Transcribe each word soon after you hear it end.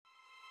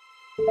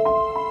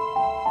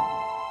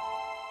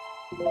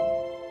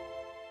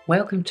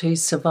Welcome to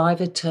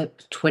Survivor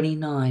Tip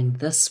 29.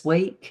 This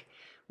week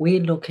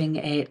we're looking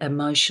at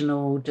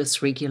emotional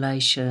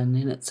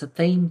dysregulation, and it's a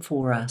theme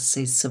for us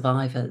as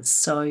survivors.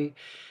 So,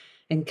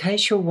 in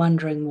case you're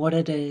wondering what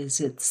it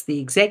is, it's the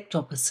exact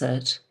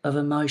opposite of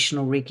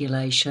emotional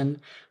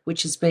regulation,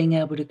 which is being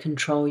able to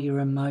control your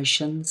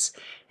emotions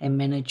and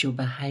manage your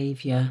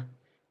behaviour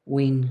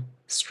when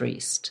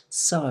stressed.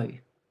 So,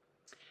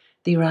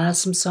 there are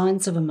some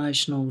signs of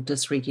emotional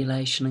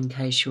dysregulation in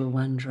case you were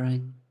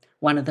wondering.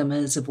 One of them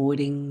is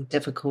avoiding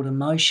difficult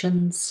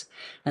emotions.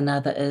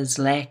 Another is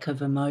lack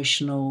of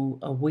emotional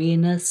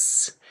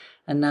awareness.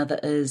 Another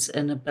is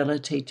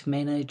inability to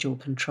manage or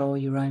control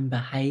your own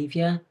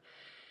behaviour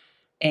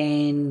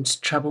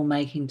and trouble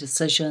making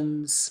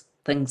decisions,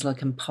 things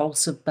like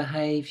impulsive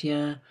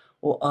behaviour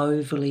or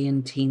overly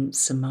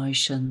intense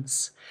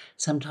emotions.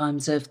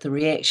 Sometimes if the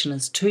reaction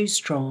is too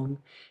strong,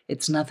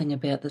 it's nothing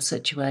about the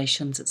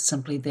situations, it's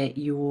simply that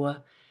you're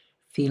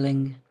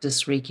feeling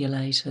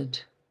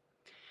dysregulated.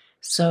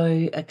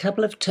 So a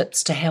couple of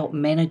tips to help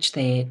manage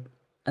that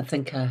I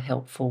think are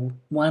helpful.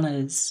 One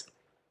is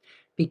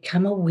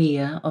become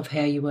aware of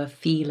how you are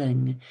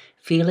feeling.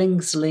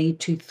 Feelings lead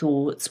to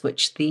thoughts,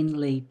 which then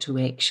lead to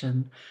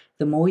action.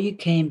 The more you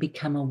can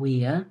become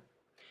aware,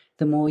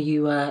 the more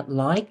you are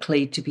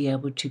likely to be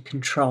able to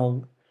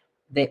control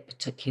that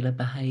particular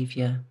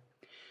behaviour.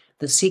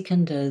 The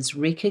second is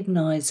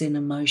recognise an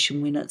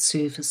emotion when it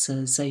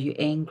surfaces. Are you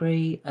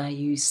angry? Are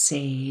you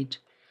sad?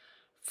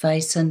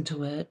 Face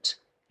into it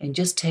and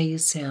just tell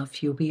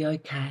yourself you'll be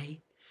okay.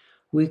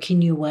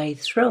 Working your way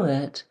through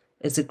it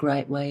is a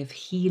great way of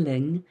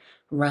healing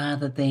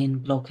rather than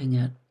blocking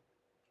it.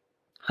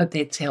 Hope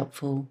that's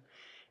helpful.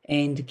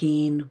 And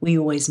again, we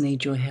always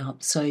need your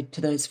help. So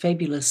to those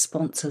fabulous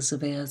sponsors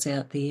of ours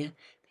out there,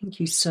 thank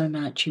you so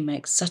much. You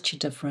make such a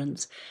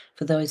difference.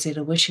 For those that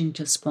are wishing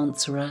to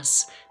sponsor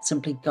us,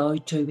 simply go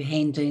to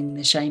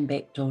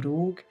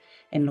handingtheshameback.org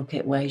and look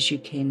at ways you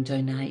can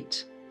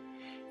donate.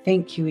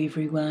 Thank you,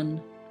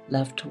 everyone.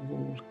 Love to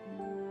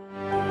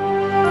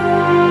all.